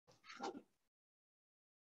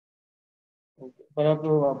पर आप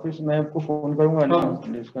वापस मैं आपको फोन करूंगा ना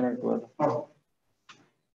डिस्कनेक्ट हुआ था।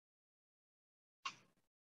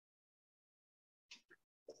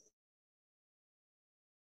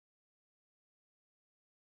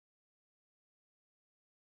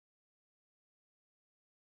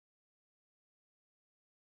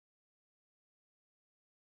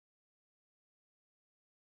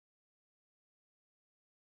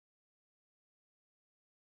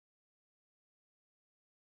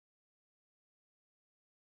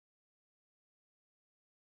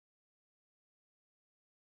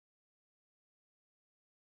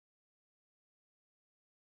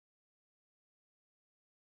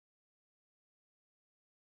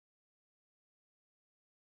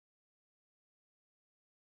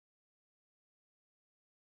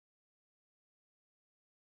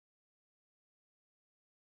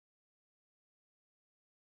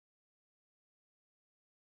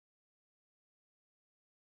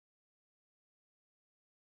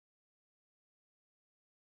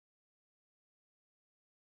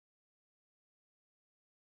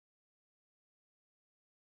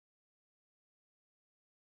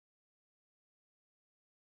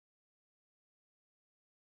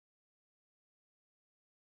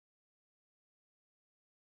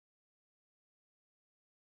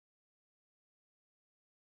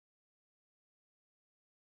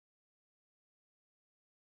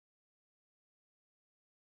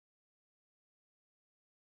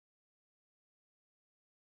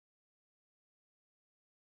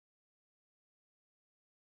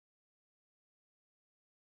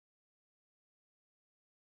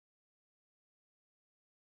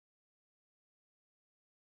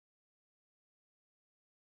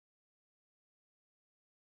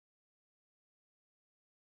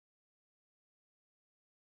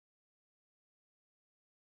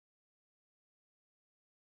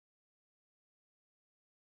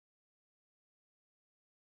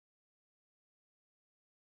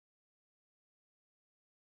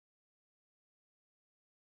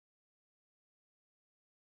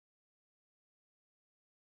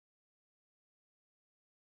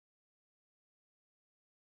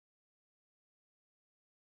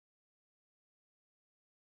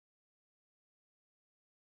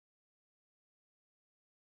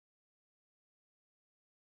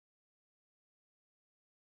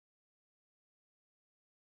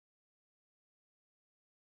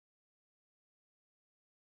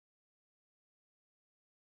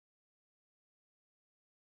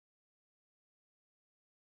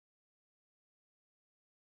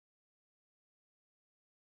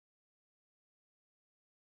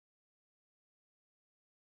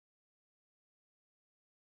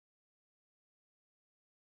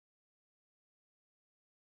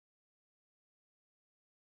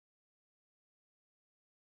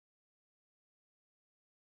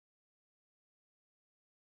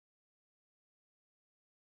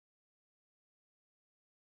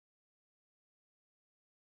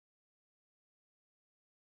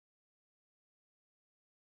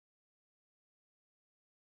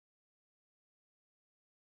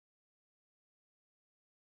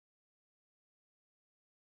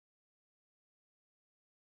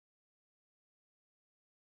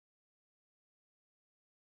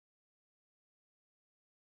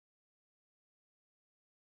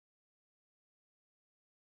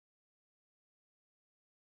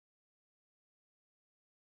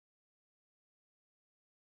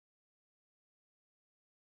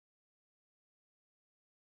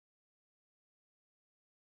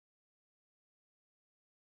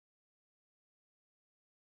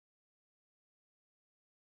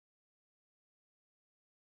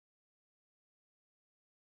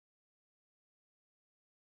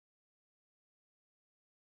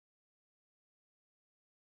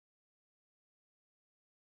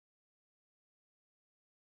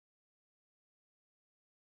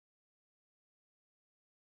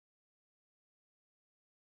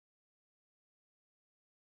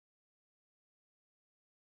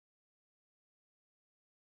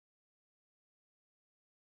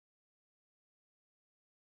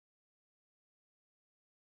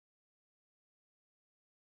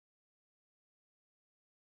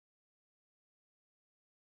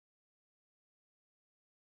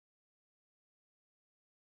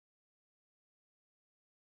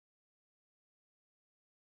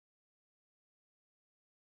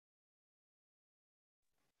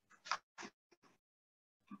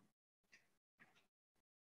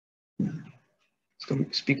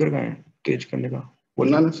 स्पीकर का है तेज करने का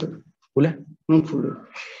बोलना ना सर बोला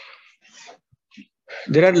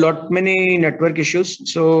there are lot many network issues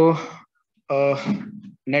so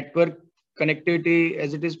network connectivity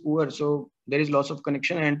as it is poor, so there is loss of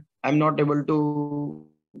connection and I'm not able to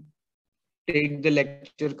take the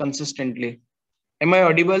lecture consistently. Am I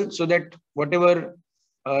audible? So that whatever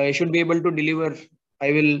I should be able to deliver,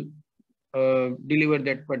 I will deliver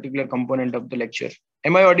that particular component of the lecture.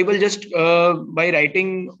 Am I audible? Just by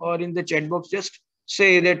writing or in the chat box, just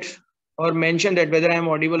say that or mention that whether I am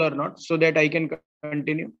audible or not, so that I can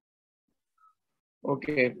continue.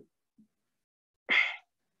 Okay.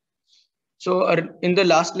 So in the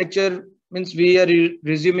last lecture, means we are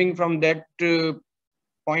resuming from that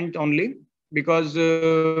point only, because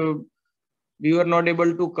we were not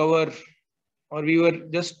able to cover, or we were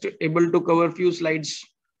just able to cover few slides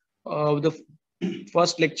of the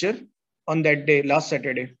first lecture on that day, last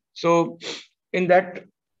Saturday. So in that,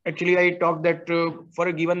 actually I talked that for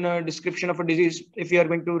a given description of a disease, if you are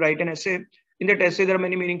going to write an essay, in that essay there are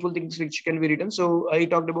many meaningful things which can be written. So I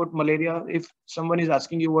talked about malaria. If someone is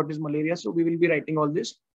asking you what is malaria, so we will be writing all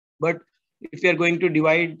this. But if you are going to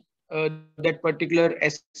divide that particular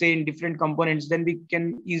essay in different components, then we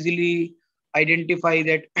can easily identify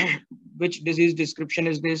that which disease description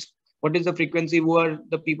is this, what is the frequency, who are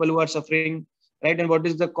the people who are suffering, right, and what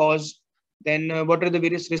is the cause, then what are the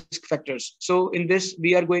various risk factors. So in this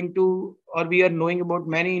we are going to, or we are knowing about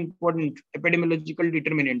many important epidemiological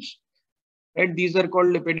determinants, right? These are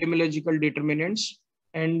called epidemiological determinants,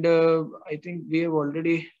 and I think we have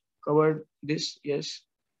already covered this, yes,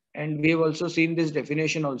 and we have also seen this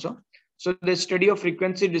definition also. So the study of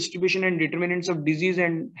frequency, distribution, and determinants of disease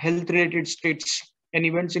and health related states and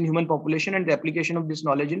events in human population, and the application of this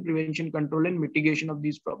knowledge in prevention, control, and mitigation of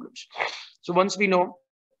these problems. So once we know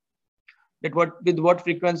that with what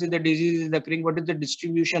frequency the disease is occurring, what is the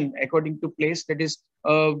distribution according to place, that is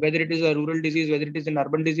whether it is a rural disease, whether it is an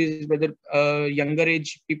urban disease, whether younger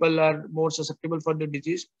age people are more susceptible for the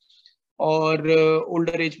disease, or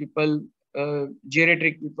older age people,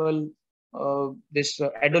 geriatric people, this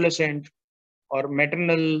adolescent or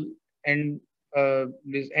maternal, and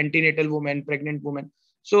this antenatal woman, pregnant woman.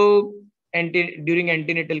 So during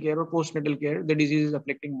antenatal care or postnatal care, the disease is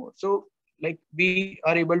afflicting more. So like we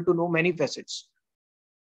are able to know many facets.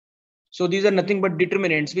 So these are nothing but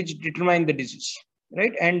determinants which determine the disease,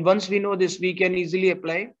 right? And once we know this, we can easily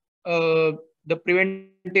apply the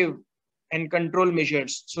preventive and control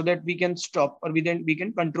measures, so that we can stop, or we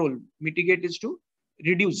can control. Mitigate is to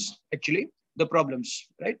reduce actually the problems,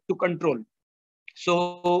 right? To control.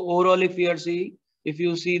 So overall, if you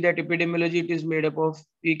see that epidemiology, it is made up of,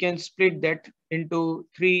 we can split that into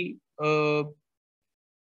three.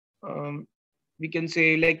 We can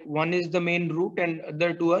say like one is the main root and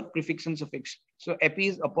other two are prefix and suffix. So epi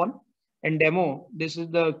is upon, and demo, this is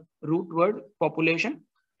the root word, population,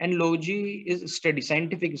 and logi is study,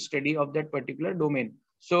 scientific study of that particular domain.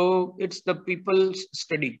 So it's the people's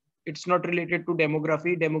study. It's not related to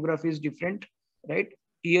demography. Demography is different, right?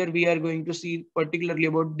 Here we are going to see particularly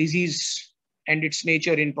about disease and its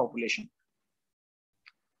nature in population.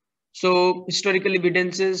 So historical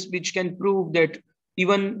evidences which can prove that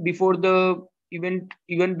even before the event,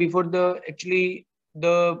 even before the actually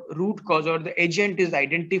the root cause or the agent is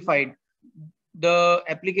identified, the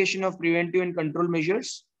application of preventive and control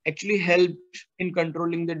measures actually helped in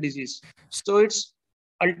controlling the disease. So it's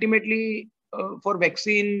ultimately for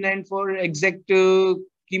vaccine and for exact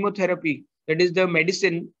chemotherapy, that is the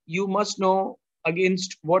medicine, you must know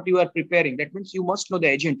against what you are preparing. That means you must know the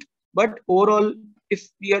agent. But overall, if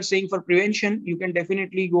we are saying for prevention, you can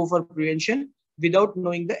definitely go for prevention without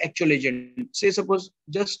knowing the actual agent. Say suppose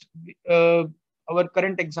just our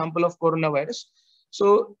current example of coronavirus.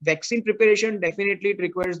 So vaccine preparation, definitely it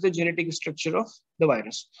requires the genetic structure of the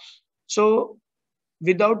virus. So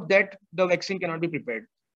without that, the vaccine cannot be prepared.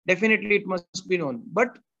 Definitely it must be known.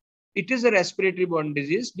 But it is a respiratory borne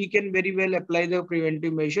disease. We can very well apply the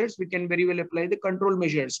preventive measures. We can very well apply the control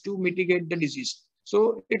measures to mitigate the disease.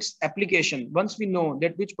 So it's application. Once we know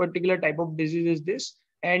that which particular type of disease is this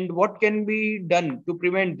and what can be done to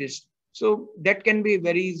prevent this, so that can be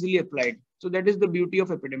very easily applied. So that is the beauty of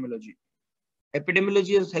epidemiology.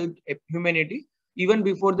 Epidemiology has helped humanity even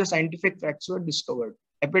before the scientific facts were discovered.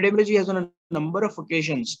 Epidemiology has on a number of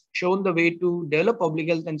occasions shown the way to develop public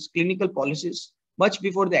health and clinical policies much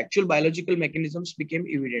before the actual biological mechanisms became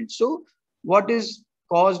evident. So what is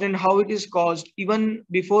caused and how it is caused, even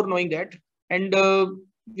before knowing that, and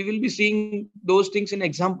we will be seeing those things in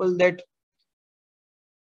example that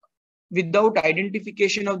without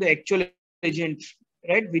identification of the actual agent,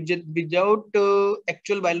 right, without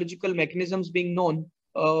actual biological mechanisms being known,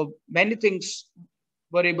 many things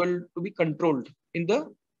were able to be controlled in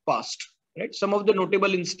the past, right? Some of the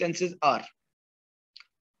notable instances are,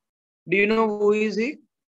 do you know who is he?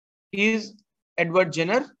 He is Edward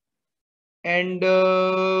Jenner. And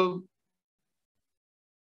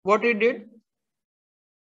what he did,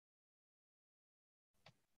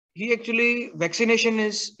 he actually, vaccination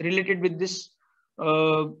is related with this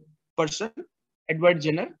person, Edward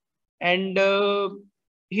Jenner. And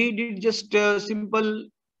he did just a simple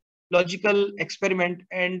logical experiment,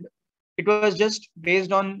 and it was just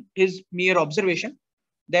based on his mere observation,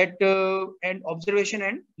 that and observation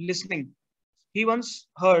and listening. He once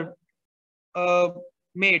heard a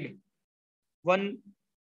maid, one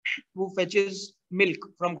who fetches milk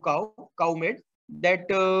from cow maid, that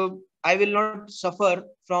I will not suffer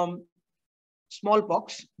from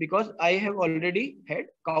smallpox because I have already had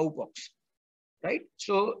cowpox, right?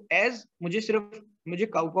 So as मुझे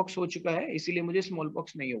cowpox हो चुका है, इसीलिए मुझे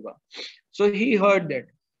smallpox नहीं होगा. So he heard that.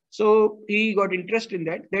 So he got interest in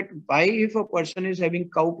that why if a person is having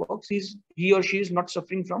cowpox, he or she is not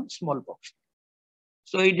suffering from smallpox.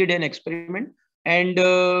 So he did an experiment, and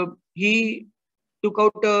he took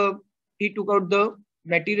out the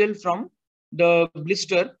material from the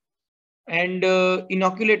blister, and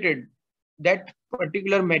inoculated that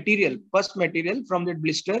particular material, pus material from that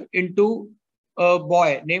blister, into a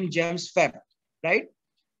boy named James Febb, right?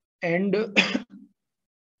 And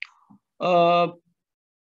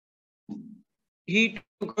he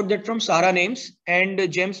took out that from Sarah names,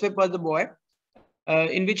 and James Webb was the boy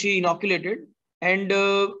in which he inoculated, and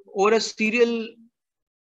over a serial,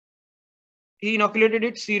 he inoculated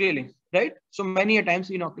it serially, right? So many a times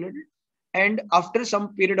he inoculated, and after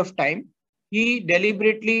some period of time, he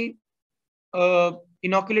deliberately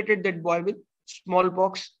inoculated that boy with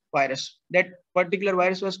smallpox virus. That particular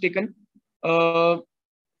virus was taken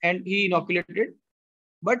and he inoculated.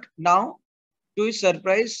 But now, to his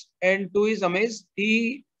surprise and to his amaze,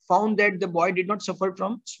 he found that the boy did not suffer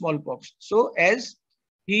from smallpox. So as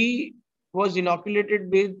he was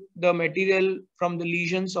inoculated with the material from the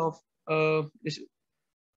lesions of this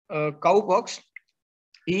cowpox,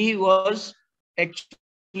 he was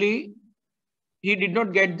actually, he did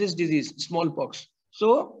not get this disease, smallpox.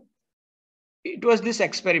 So it was this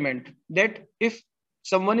experiment that if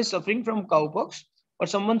someone is suffering from cowpox or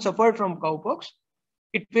someone suffered from cowpox,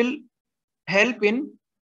 it will help in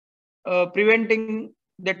preventing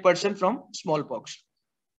that person from smallpox.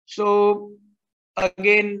 So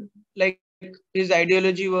again, like, his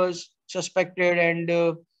ideology was suspected,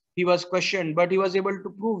 and he was questioned, but he was able to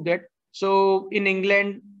prove that. So in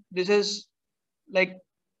England, this is like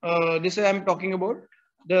this I'm talking about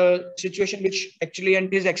the situation which actually,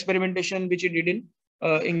 and his experimentation which he did in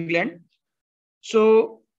England.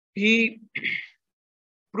 So he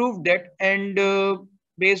proved that, and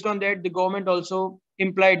based on that, the government also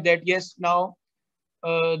implied that yes, now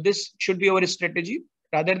this should be our strategy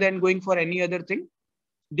rather than going for any other thing.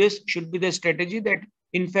 This should be the strategy that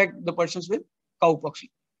infect the persons with cowpox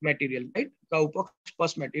material, right? Cowpox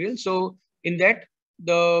pus material. So in that,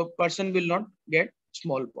 the person will not get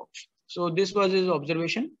smallpox. So this was his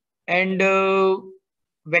observation. And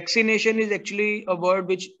vaccination is actually a word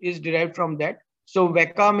which is derived from that. So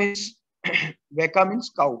vacca means vacca means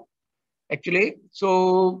cow, actually.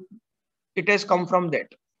 So it has come from that,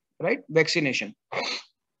 right? Vaccination.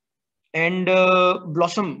 And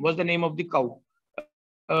Blossom was the name of the cow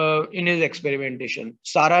in his experimentation.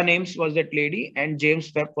 Sarah Names was that lady, and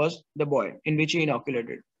James Webb was the boy in which he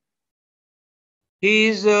inoculated. He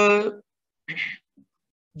is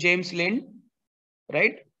James Lind,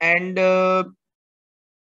 right? And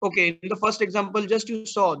okay, in the first example, just you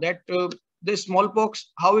saw that the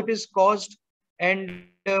smallpox, how it is caused, and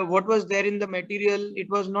what was there in the material, it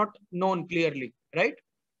was not known clearly, right?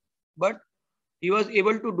 But he was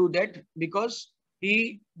able to do that because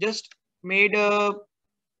he just made a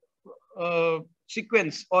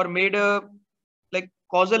sequence, or made a like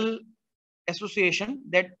causal association,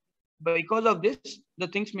 that because of this, the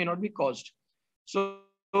things may not be caused. So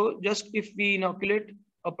just if we inoculate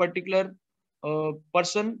a particular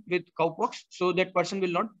person with cowpox, so that person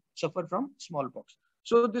will not suffer from smallpox.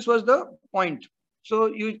 So this was the point. So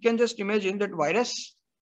you can just imagine that virus,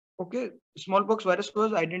 okay, smallpox virus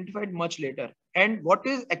was identified much later. And what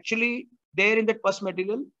is actually there in that pus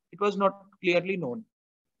material, it was not clearly known.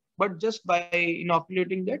 But just by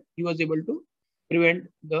inoculating that, he was able to prevent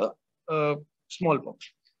the smallpox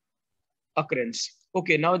occurrence.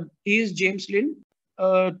 Okay, now he is James Lind.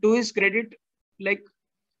 To his credit, like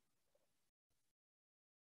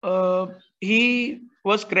he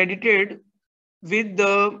was credited with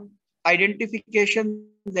the identification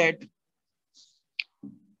that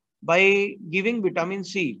by giving vitamin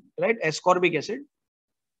C, right, ascorbic acid,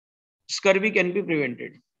 scurvy can be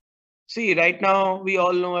prevented. See, right now we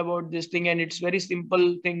all know about this thing, and it's very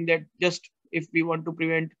simple thing that just if we want to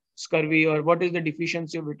prevent scurvy, or what is the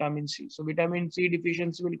deficiency of vitamin C. So vitamin C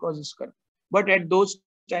deficiency will cause scurvy. But at those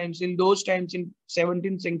times, in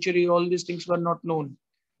 17th century, all these things were not known,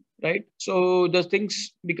 right? So the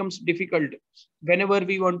things becomes difficult. Whenever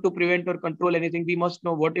we want to prevent or control anything, we must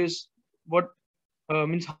know what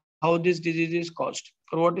means how this disease is caused,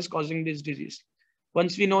 or what is causing this disease.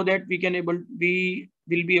 Once we know that, we will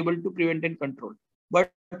be able to prevent and control.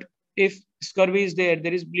 But if scurvy is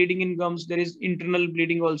there is bleeding in gums, there is internal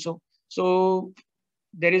bleeding also. So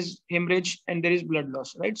there is hemorrhage and there is blood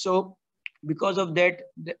loss, right? So because of that,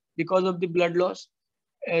 because of the blood loss,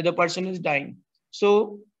 the person is dying.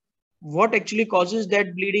 So what actually causes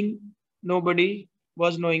that bleeding? Nobody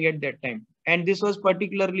was knowing at that time. And this was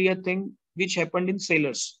particularly a thing which happened in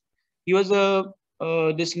sailors. He was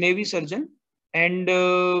this Navy surgeon, and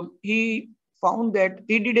he found that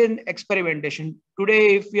he did an experimentation.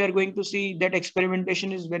 Today, if we are going to see, that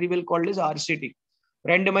experimentation is very well called as RCT,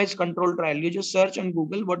 randomized control trial. You just search on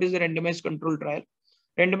Google, what is the randomized control trial?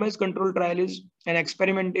 Randomized control trial is an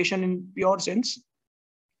experimentation in pure sense,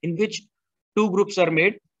 in which two groups are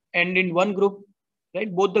made, and in one group,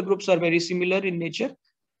 right, both the groups are very similar in nature,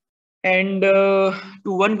 and to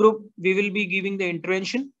one group we will be giving the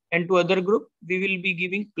intervention, and to other group we will be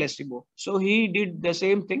giving placebo. So he did the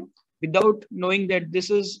same thing without knowing that this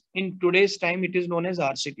is, in today's time, it is known as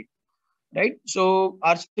RCT, right? So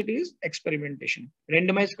RCT is experimentation,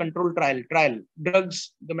 randomized control trial.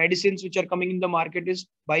 Drugs, the medicines which are coming in the market is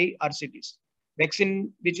by RCTs.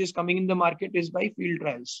 Vaccine which is coming in the market is by field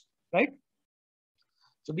trials, right?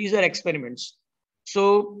 So these are experiments.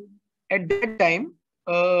 So at that time,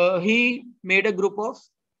 he made a group of,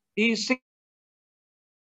 he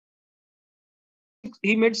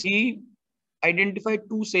identified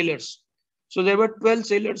two sailors. So there were 12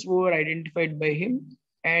 sailors who were identified by him,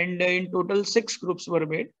 and in total 6 groups were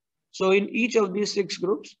made. So in each of these 6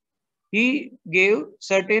 groups, he gave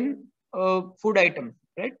certain food item,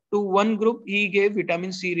 right? To one group, he gave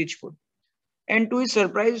vitamin C rich food. And to his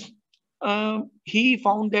surprise, he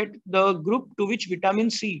found that the group to which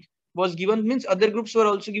vitamin C was given, means other groups were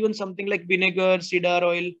also given something like vinegar, cedar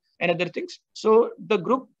oil, and other things. So the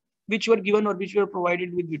group which were given or which were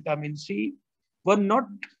provided with vitamin C were not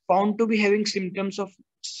found to be having symptoms of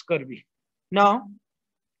scurvy. Now,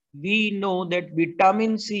 we know that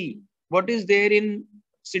vitamin C, what is there in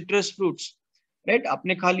citrus fruits, right?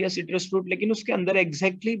 आपने खा लिया citrus fruit, लेकिन उसके अंदर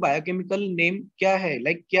exactly biochemical name क्या है,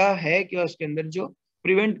 like क्या है क्या उसके अंदर जो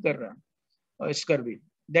prevent कर रहा है scurvy,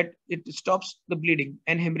 that it stops the bleeding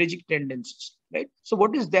and hemorrhagic tendencies, right? So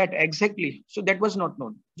what is that exactly? So that was not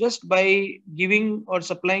known. Just by giving or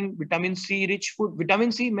supplying vitamin C rich food,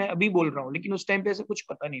 vitamin C मैं अभी बोल रहा हूँ, लेकिन उस time पे ऐसा कुछ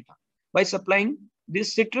पता नहीं था. By supplying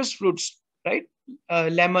these citrus fruits, right?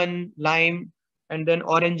 Lemon, lime, and then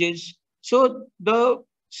oranges. So the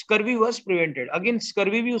scurvy was prevented. Again,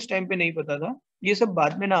 scurvy भी उस टाइम पे नहीं पता था. ये सब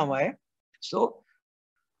बाद में नाम आया. So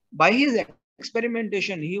by his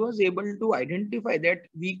experimentation, he was able to identify that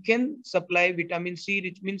we can supply vitamin C,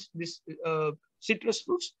 which means this citrus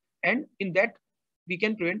fruits, and in that we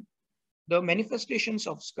can prevent the manifestations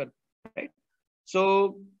of scurvy, right?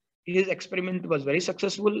 So his experiment was very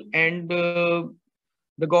successful, and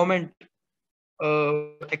the government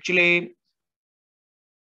actually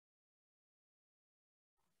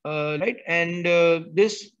right, and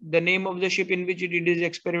the name of the ship in which he did his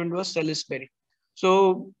experiment was Salisbury.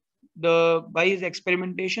 So by his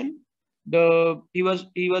experimentation, he was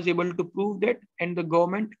able to prove that, and the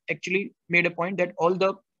government actually made a point that all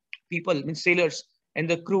the people, means sailors and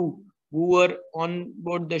the crew who were on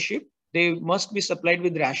board the ship, they must be supplied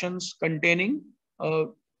with rations containing a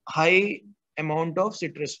high amount of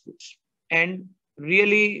citrus fruits. And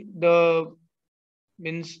really, the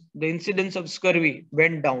incidence of scurvy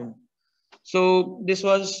went down. So this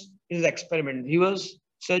was his experiment. He was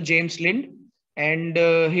Sir James Lind, and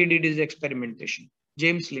he did his experimentation.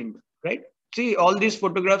 James Lind, right? See, all these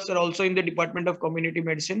photographs are also in the Department of Community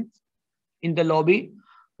Medicine in the lobby.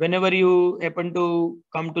 Whenever you happen to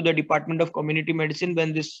come to the Department of Community Medicine,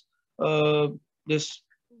 when this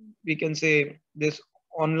we can say this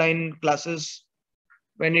online classes,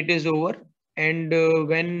 when it is over, and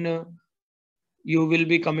when you will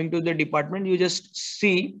be coming to the department, you just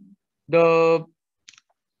see the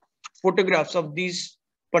photographs of these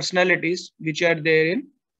personalities which are there in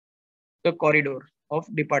the corridor of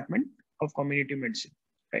Department of Community Medicine,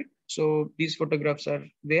 right? So these photographs are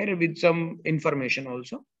there with some information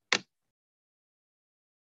also.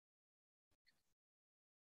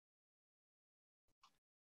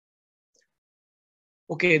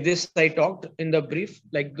 Okay, this I talked in the brief,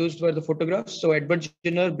 like those were the photographs. So Edward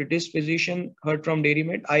Jenner, British physician, heard from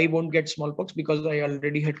dairymaid, I won't get smallpox because I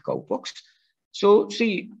already had cowpox. So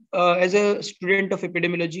see, as a student of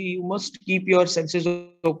epidemiology, you must keep your senses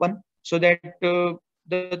open so that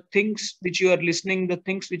the things which you are listening, the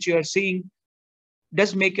things which you are seeing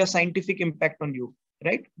does make a scientific impact on you,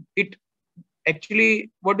 right? It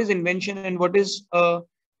actually, what is invention and what is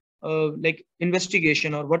like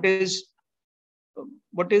investigation, or what is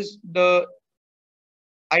the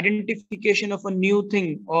identification of a new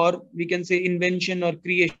thing, or we can say invention or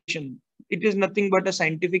creation. It is nothing but a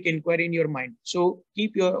scientific inquiry in your mind. So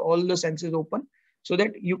keep your all the senses open so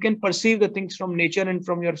that you can perceive the things from nature and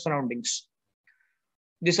from your surroundings.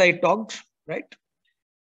 This I talked, right?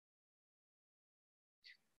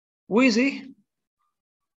 Who is he?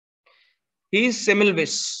 He is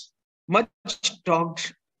Semmelweis, much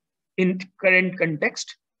talked in current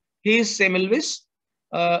context. He is Semmelweis,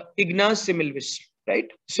 Ignaz Semmelweis, right?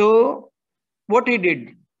 So what he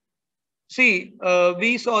did, see,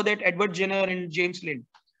 we saw that Edward Jenner and James Lind,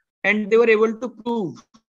 and they were able to prove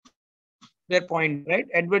their point, right?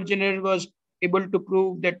 Edward Jenner was able to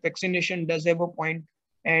prove that vaccination does have a point,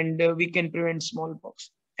 and we can prevent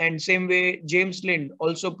smallpox. And same way, James Lind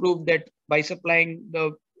also proved that by supplying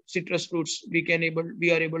the citrus fruits,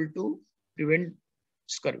 we are able to prevent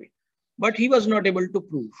scurvy. But he was not able to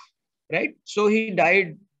prove, right? So he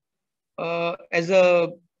died as a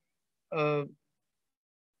uh,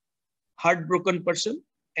 heartbroken person,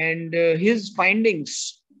 and his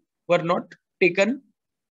findings were not taken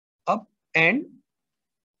up, and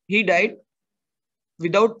he died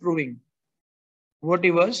without proving what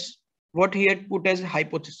he was, what he had put as a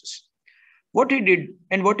hypothesis. What he did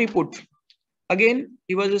and what he put. Again,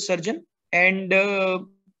 he was a surgeon, and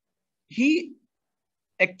he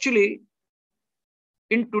actually,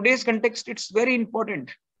 in today's context, it's very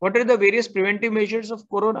important. What are the various preventive measures of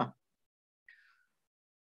corona?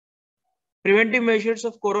 Preventive measures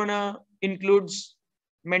of corona includes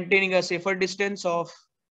maintaining a safer distance of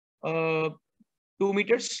uh, 2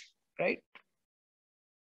 meters, right?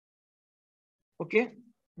 Okay.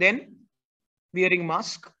 Then wearing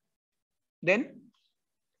mask. Then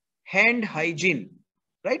hand hygiene,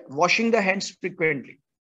 right? Washing the hands frequently.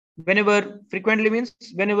 Frequently means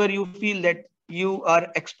whenever you feel that you are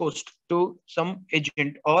exposed to some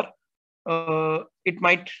agent, or it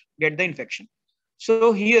might get the infection.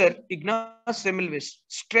 So here, Ignaz Semmelweis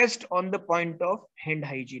stressed on the point of hand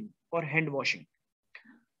hygiene or hand washing.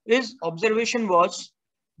 His observation was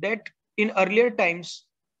that in earlier times,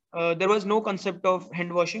 there was no concept of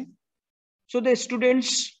hand washing. So the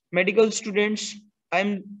students, medical students,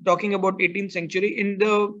 I'm talking about 18th century, in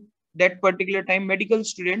the that particular time, medical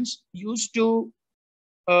students used to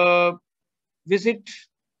uh, visit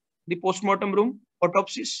the postmortem room,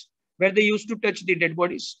 autopsies, where they used to touch the dead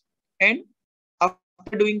bodies. And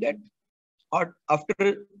after doing that, or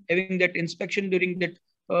after having that inspection during that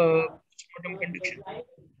postmortem conduction,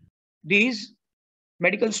 these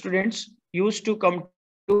medical students used to come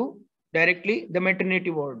to directly the maternity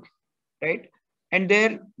ward, right? And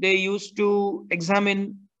there they used to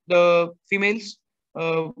examine the females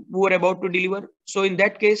who were about to deliver. So in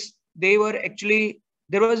that case, they were actually,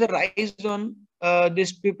 there was a rise on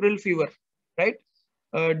this puerperal fever, right?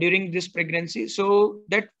 During this pregnancy. So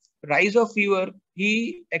that rise of fever,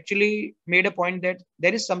 he actually made a point that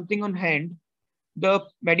there is something on hand. The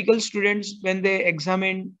medical students, when they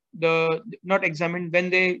examined the, not examined, when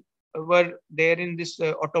they were there in this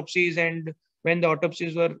autopsies, and when the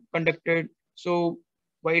autopsies were conducted, so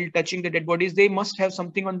while touching the dead bodies, they must have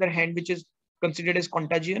something on their hand which is considered as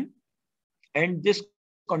contagion, and this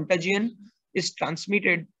contagion is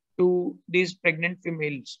transmitted to these pregnant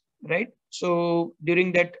females, right? So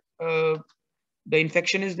during that, the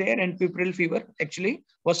infection is there, and puerperal fever actually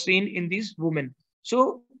was seen in these women.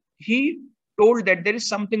 So he told that there is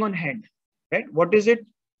something on hand, right? What is it?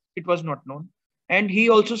 It was not known. And he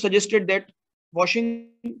also suggested that washing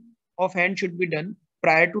of hand should be done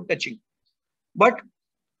prior to touching. But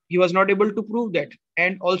he was not able to prove that.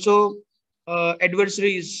 And also,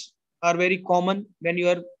 adversaries are very common when you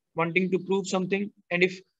are wanting to prove something. And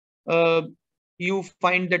if uh, you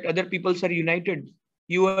find that other peoples are united,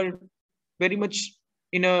 you are very much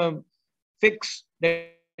in a fix that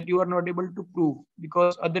you are not able to prove,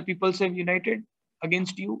 because other peoples have united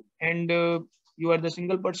against you, and you are the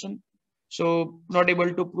single person, so not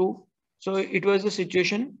able to prove. So it was a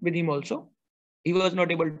situation with him also. He was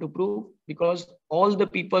not able to prove because all the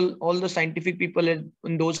people, all the scientific people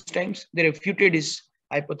in those times, they refuted his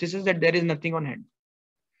hypothesis that there is nothing on hand.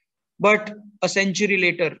 But a century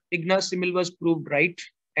later, Ignaz Simmel was proved right,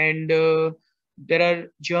 and there are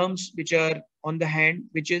germs which are on the hand,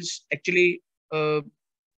 which is actually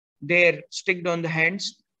there sticked on the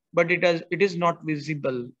hands, but it is not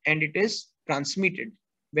visible, and it is transmitted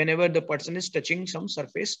whenever the person is touching some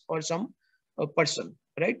surface or some person,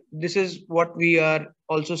 right? This is what we are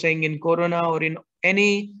also saying in corona or in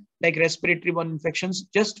any like respiratory borne infections.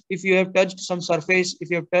 Just if you have touched some surface, if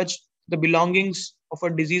you have touched the belongings of a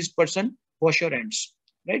diseased person, wash your hands,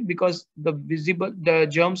 right? Because the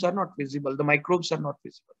germs are not visible, the microbes are not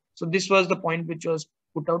visible. So this was the point which was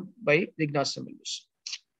put out by Ignace Semmelweis,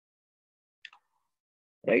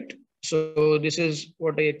 right? So this is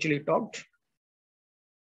what I actually talked.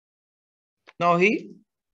 Now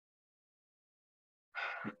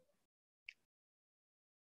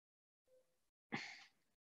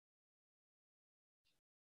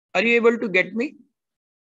are you able to get me?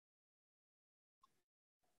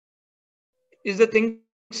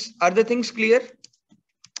 Are the things clear?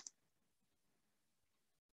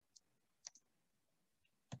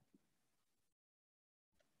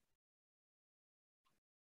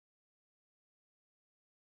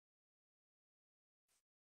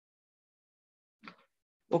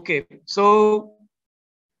 Okay, so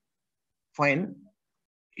fine.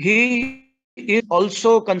 He is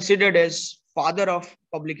also considered as father of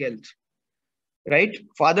public health, right?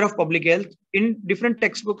 Father of public health. In different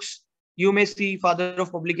textbooks, you may see father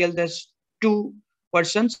of public health as two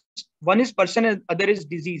persons. One is person and other is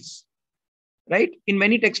disease, right? In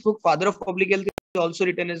many textbooks, father of public health is also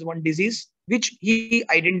written as one disease, which he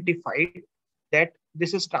identified that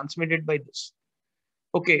this is transmitted by this.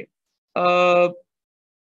 Okay. Uh,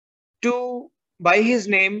 to by his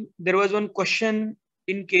name, there was one question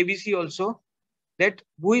in KBC also, that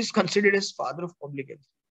who is considered as father of public health,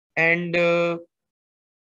 and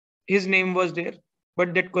his name was there,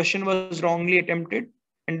 but that question was wrongly attempted,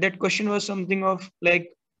 and that question was something of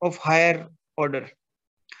like of higher order.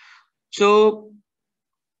 So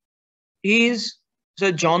he is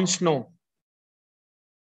Sir John Snow,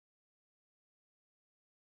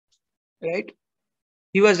 right?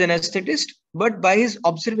 He was an anesthetist, but by his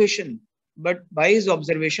observation,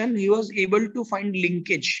 he was able to find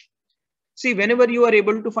linkage. See, whenever you are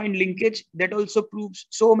able to find linkage, that also proves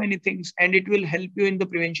so many things, and it will help you in the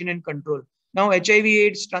prevention and control. Now,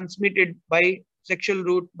 HIV/AIDS transmitted by sexual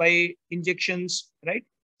route, by injections, right?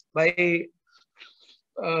 By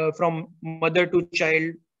from mother to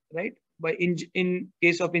child, right? In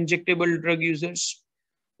case of injectable drug users,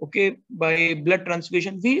 okay, by blood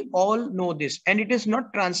transfusion, we all know this, and it is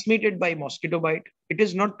not transmitted by mosquito bite. It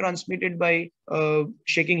is not transmitted by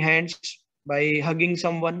shaking hands, by hugging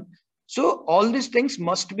someone. So all these things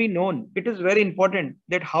must be known. It is very important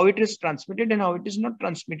that how it is transmitted and how it is not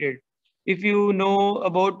transmitted. If you know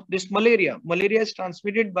about this malaria is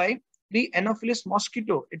transmitted by the Anopheles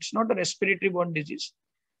mosquito. It's not a respiratory borne disease,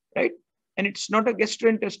 right? And it's not a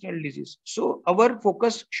gastrointestinal disease. So our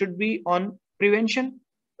focus should be on prevention,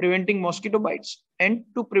 preventing mosquito bites, and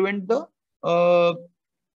to prevent the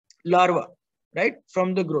larva, right,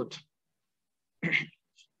 from the growth.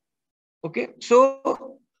 Okay,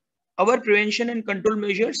 so our prevention and control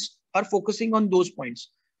measures are focusing on those points.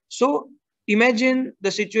 So imagine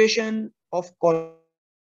the situation of cholera.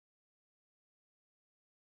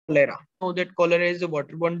 Know that cholera is a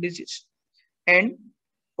waterborne disease, and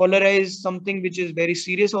cholera is something which is very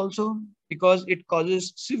serious also, because it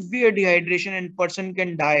causes severe dehydration and person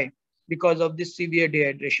can die because of this severe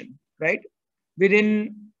dehydration, right?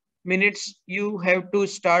 Within minutes, you have to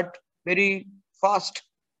start very fast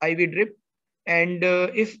IV drip, and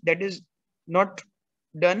if that is not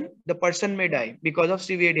done, the person may die because of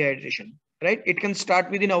severe dehydration, right? It can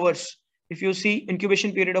start within hours. If you see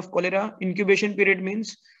incubation period of cholera, incubation period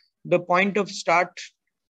means the point of start,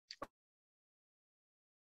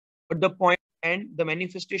 the point and the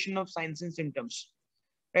manifestation of signs and symptoms,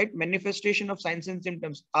 right? Manifestation of signs and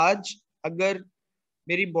symptoms. आज अगर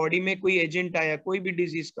मेरी body में कोई agent आया कोई भी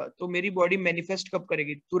disease का, तो मेरी बॉडी मैनिफेस्ट कब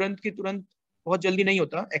करेगी? तुरंत की तुरंत बहुत जल्दी नहीं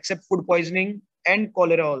होता, accept food poisoning and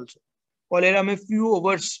cholera also. Cholera में फ्यू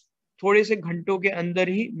आवर्स, थोड़े से घंटों के अंदर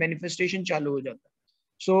ही मैनिफेस्टेशन चालू हो जाता है.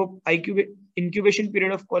 सो incubation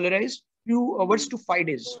period of cholera is few hours to 5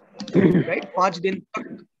 days, right? 5 दिन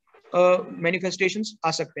तक मैनिफेस्टेशंस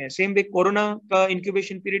आ सकते हैं. सेम वे कोरोना का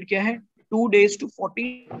इंक्यूबेशन पीरियड क्या है? 2 days to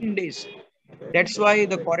 14 days. That's why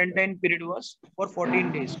the quarantine period was for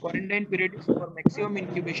 14 days. Quarantine period is for maximum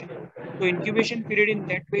incubation. So incubation period in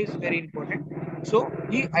that way is very important. So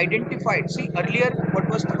he identified, see earlier what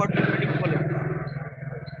was thought regarding cholera.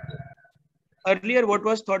 Earlier what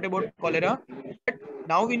was thought about cholera?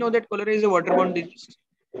 Now we know that cholera is a waterborne disease.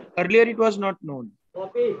 Earlier it was not known.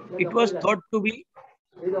 It was thought to be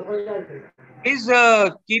Please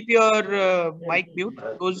keep your mic mute.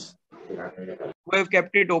 Those who have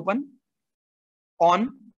kept it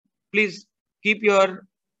on, please keep your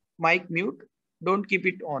mic mute. Don't keep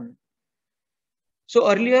it on.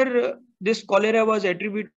 So earlier, this cholera was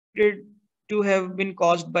attributed to have been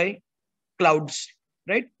caused by clouds,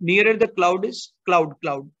 right? Nearer the cloud is cloud.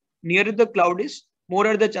 Nearer the cloud is more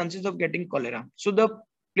are the chances of getting cholera. So the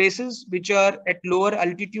places which are at lower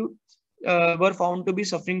altitude were found to be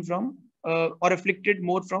suffering from or afflicted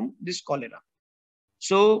more from this cholera.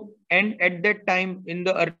 So, and at that time in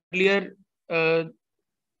the earlier uh,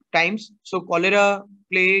 times, so cholera,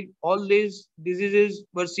 plague, all these diseases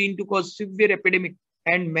were seen to cause severe epidemic,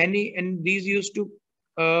 and these used to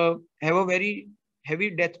have a very heavy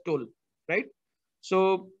death toll, right?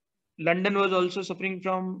 So London was also suffering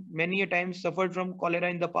from many a times suffered from cholera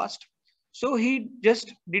in the past. So he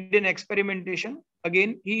just did an experimentation.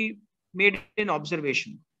 Again, he made an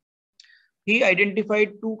observation. He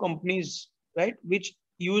identified two companies, right, which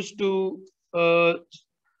used to uh,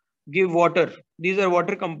 give water. These are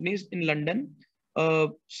water companies in London,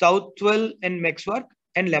 Southwell and Maxwork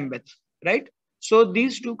and Lambeth, right? So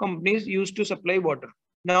these two companies used to supply water.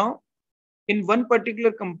 Now, in one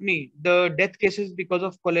particular company, the death cases because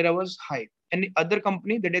of cholera was high. And the other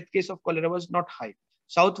company, the death case of cholera was not high.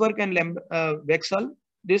 Southwark and Vexal,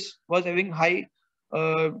 this was having high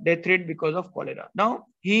death rate because of cholera. Now,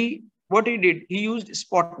 what he did, he used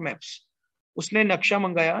spot maps. उसने नक्शा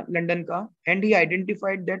मंगाया London का, and he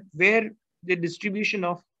identified that where the distribution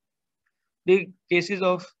of the cases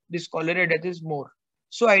of this cholera death is more.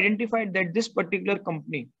 So identified that this particular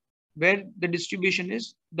company where the distribution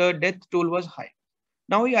is, the death toll was high.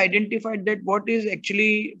 Now he identified that what is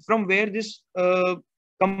actually from where this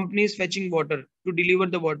company is fetching water to deliver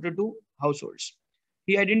the water to households.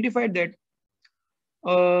 He identified that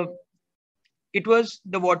uh, it was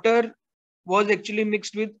the water was actually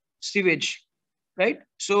mixed with sewage, right?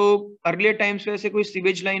 So earlier times वैसे कोई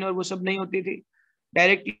sewage line और वो सब नहीं होती थी.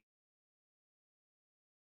 Directly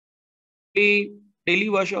daily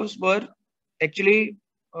washouts were actually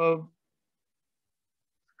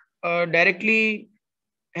directly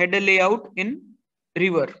had a layout in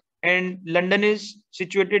river, and London is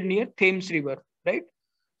situated near Thames River, right?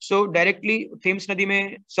 So directly Thames नदी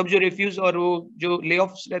में सब जो refuse और वो जो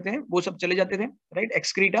layoffs रहते हैं वो सब चले जाते थे, right?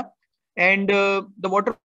 Excreta, and the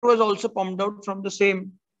water was also pumped out from the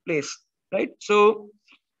same place, right? So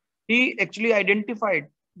he actually identified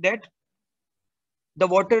that the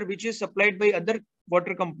water which is supplied by other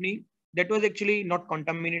water company, that was actually not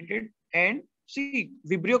contaminated. And see,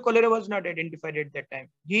 Vibrio cholera was not identified at that time.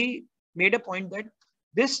 He made a point that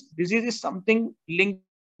this disease is something linked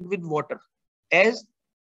with water, as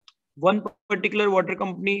one particular water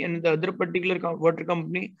company and the other particular water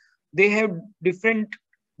company, they have different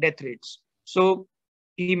death rates. So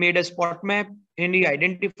he made a spot map and he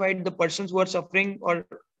identified the persons who are suffering or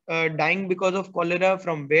dying because of cholera,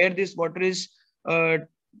 from where this water is uh,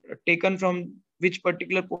 taken from which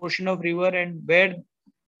particular portion of river, and where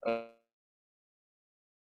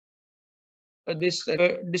this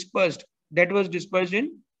dispersed, that was dispersed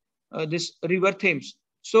in this river Thames.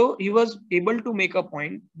 So he was able to make a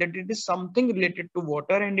point that it is something related to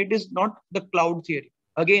water and it is not the cloud theory.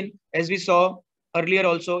 Again, as we saw earlier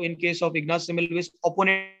also in case of Ignaz Semmelweis,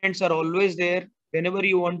 opponents are always there. Whenever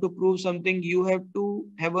you want to prove something, you have to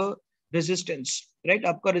have a resistance, right?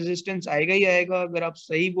 आपका resistance आएगा ही आएगा अगर आप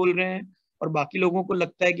सही बोल रहे हैं और बाकी लोगों को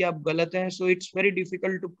लगता है कि आप गलत हैं. So it's very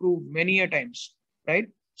difficult to prove many a times, right?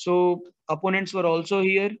 So opponents were also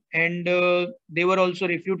here, and they were also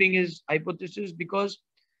refuting his hypothesis because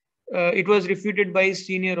it was refuted by his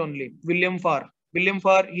senior only, William Farr. William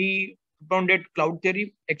Farr, he propounded cloud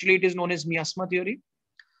theory. Actually, it is known as miasma theory.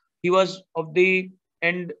 He was of the,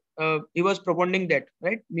 and he was propounding that,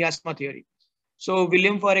 right? Miasma theory. So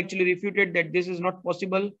William Farr actually refuted that this is not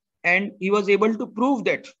possible, and he was able to prove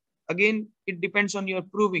that. Again, it depends on your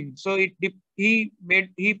proving. So he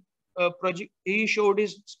showed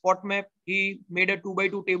his spot map. He made a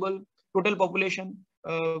 2x2 table, total population,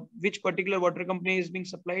 which particular water company is being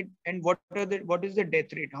supplied, and what is the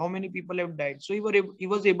death rate, how many people have died. So he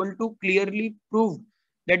was able to clearly prove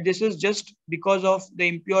that this is just because of the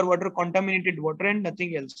impure water, contaminated water, and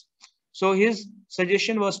nothing else. So his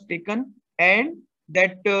suggestion was taken, and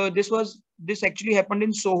that this actually happened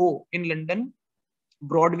in Soho in London,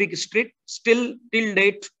 Broadwick Street. Still till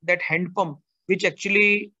date, that hand pump which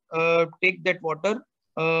actually take that water,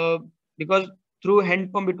 because through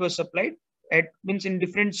hand pump it was supplied. It means in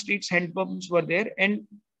different streets hand pumps were there, and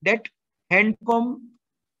that hand pump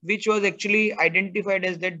which was actually identified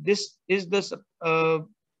as that this is the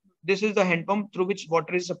this is the hand pump through which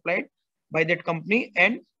water is supplied by that company,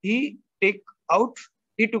 and he took out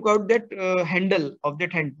that handle of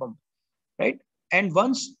that hand pump, right? And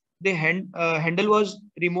once the handle was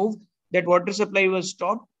removed, that water supply was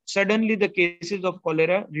stopped. Suddenly, the cases of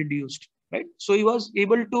cholera reduced, right? So he was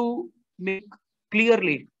able to make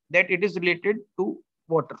clearly that it is related to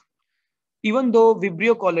water. Even though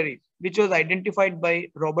Vibrio cholerae, which was identified by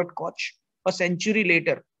Robert Koch a century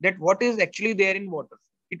later, that what is actually there in water,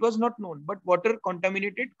 it was not known. But water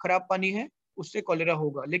contaminated, खराब पानी है, उससे cholera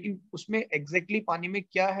होगा. लेकिन उसमें exactly पानी में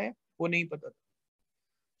क्या है, वो नहीं पता था.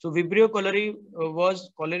 So Vibrio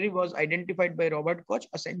cholerae was identified by Robert Koch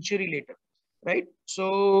a century later, right?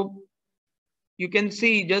 So you can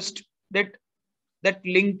see just that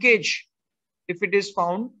linkage, if it is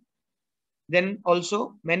found, then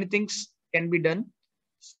also many things can be done.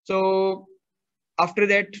 So after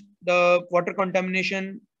that, the water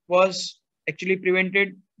contamination was actually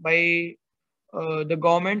prevented by the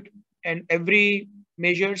government, and every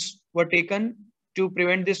measures were taken to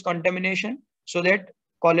prevent this contamination so that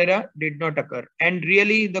cholera did not occur. And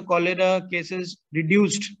really the cholera cases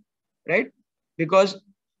reduced, right? Because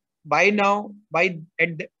by now, by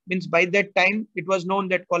that time, it was known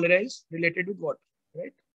that cholera is related with water,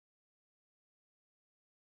 right?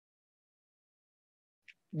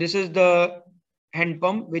 This is the hand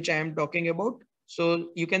pump which I am talking about.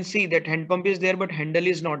 So you can see that hand pump is there, but handle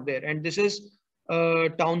is not there. And this is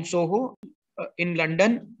Town Soho in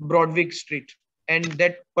London, Broadwick Street. And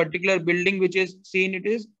that particular building which is seen, it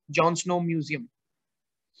is John Snow Museum.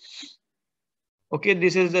 Okay,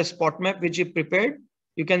 this is the spot map which he prepared.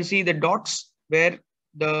 You can see the dots where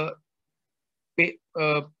the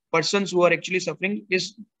persons who are actually suffering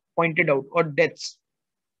is pointed out, or deaths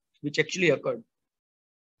which actually occurred.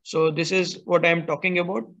 So this is what I am talking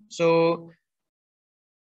about. So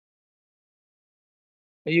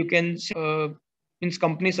you can see, means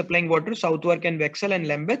companies supplying water, Southwark and Wexel and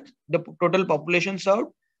Lambeth, the total population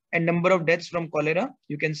served and number of deaths from cholera.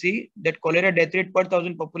 You can see that cholera death rate per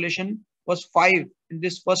 1,000 population was 5 in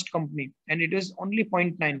this first company, and it is only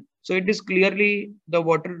 0.9. So it is clearly the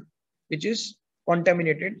water which is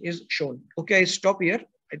contaminated is shown. Okay, I stop here.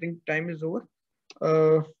 I think time is over.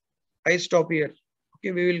 I stop here.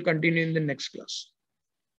 Okay, we will continue in the next class.